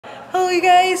you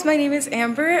guys, my name is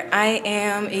Amber. I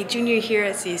am a junior here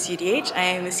at CSUDH. I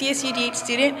am a CSUDH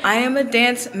student. I am a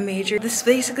dance major. This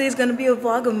basically is going to be a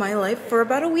vlog of my life for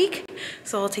about a week.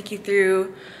 So I'll take you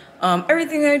through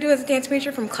everything that I do as a dance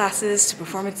major, from classes to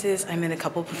performances. I'm in a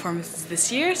couple performances this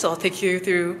year, so I'll take you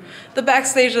through the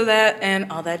backstage of that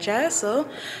and all that jazz. So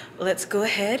let's go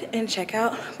ahead and check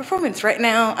out performance. Right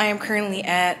now, I am currently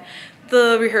at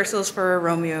the rehearsals for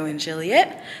Romeo and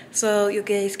Juliet. So you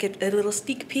guys get a little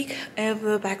sneak peek of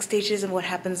the backstages and what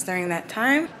happens during that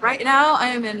time. Right now, I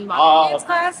am in modern dance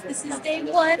class. This is day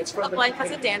 1 of life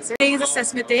as a dancer. Today is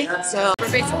assessment day, so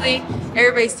we're basically,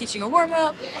 everybody's teaching a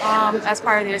warm-up as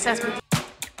part of the assessment.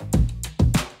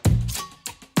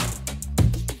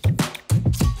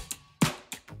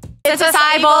 It's a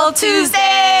Cyber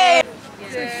Tuesday!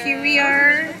 So here we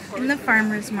are in the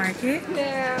farmer's market.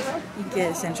 You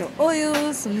get essential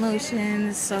oils, some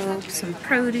lotions, soap, some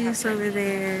produce over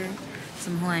there,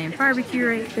 some Hawaiian barbecue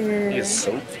right there.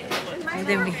 And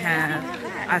then we have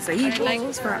acai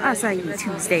bowls for Acai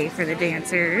Tuesday for the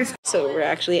dancers. So we're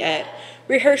actually at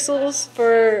rehearsals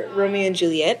for Romeo and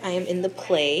Juliet. I am in the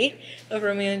play of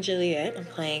Romeo and Juliet. I'm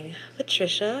playing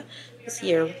Patricia. You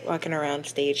see her walking around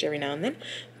stage every now and then.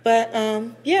 But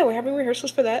yeah, we're having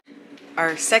rehearsals for that.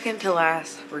 Our second to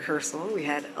last rehearsal. We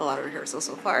had a lot of rehearsals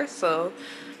so far, so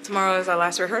tomorrow is our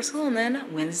last rehearsal, and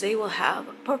then Wednesday we'll have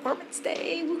performance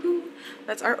day. Woohoo!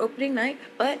 That's our opening night.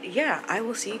 But yeah, I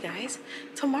will see you guys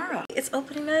tomorrow. It's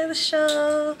opening night of the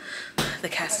show. The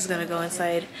cast is gonna go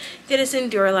inside, get us in,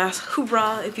 do our last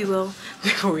hoorah, if you will,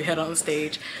 before we head on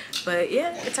stage. But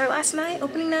yeah, it's our last night,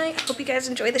 opening night. Hope you guys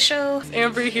enjoy the show.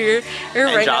 Amber here,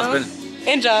 right now.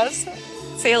 And Joz.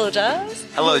 Say hello, Joz.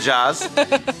 Hello, Joz.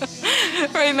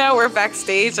 Right now we're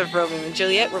backstage of Romeo and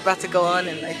Juliet. We're about to go on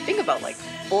in I think about like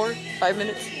 4-5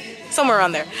 minutes, somewhere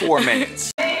around there. 4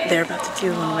 minutes. They're about to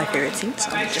do one of my favorite scenes,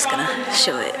 so I'm just gonna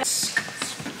show it.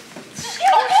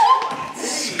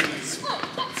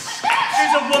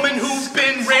 There's a woman who's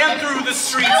been ran through the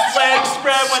streets, legs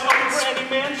spread, went over for any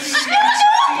man she sees.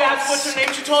 He asked what's her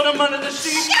name, she told him under the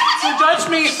sheet. Don't judge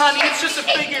me, honey, it's just a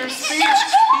figure of speech.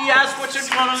 He asked what's your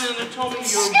name and told me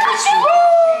you're rich.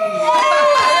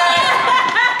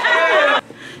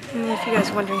 And if you guys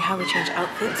are wondering how we change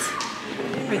outfits,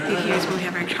 right through here is where we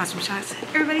have our costume shots.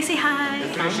 Everybody say hi!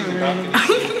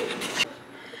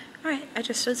 Alright, I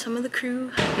just showed some of the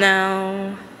crew.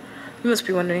 Now, you must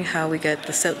be wondering how we get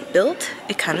the set built.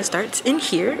 It kind of starts in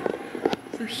here.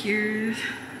 So here's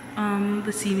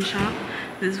the scene shop.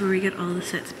 This is where we get all the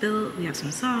sets built. We have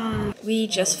some saws. We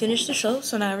just finished the show,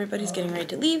 so now everybody's getting ready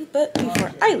to leave. But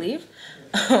before I leave,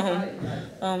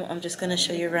 I'm just gonna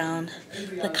show you around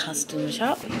the costume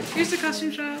shop. Here's the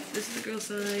costume shop. This is the girls'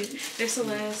 side. There's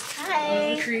Celeste.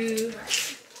 Hi. The crew.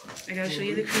 I gotta show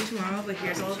you the crew tomorrow, but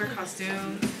here's all of our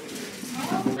costumes.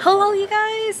 Hello, you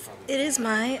guys. It is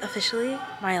officially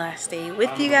my last day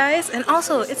with you guys, and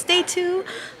also it's day 2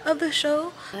 of the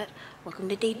show. But welcome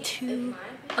to day 2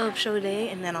 of show day,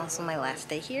 and then also my last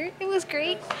day here. It was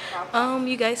great.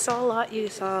 You guys saw a lot. You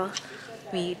saw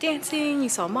me dancing, you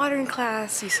saw modern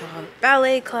class, you saw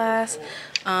ballet class.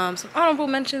 Some honorable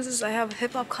mentions is I have a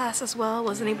hip-hop class as well.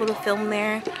 Wasn't able to film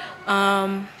there.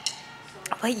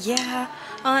 But yeah,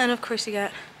 and of course you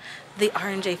got the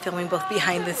R&J filming both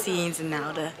behind the scenes and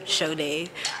now the show day.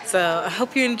 So I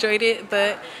hope you enjoyed it,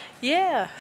 but yeah.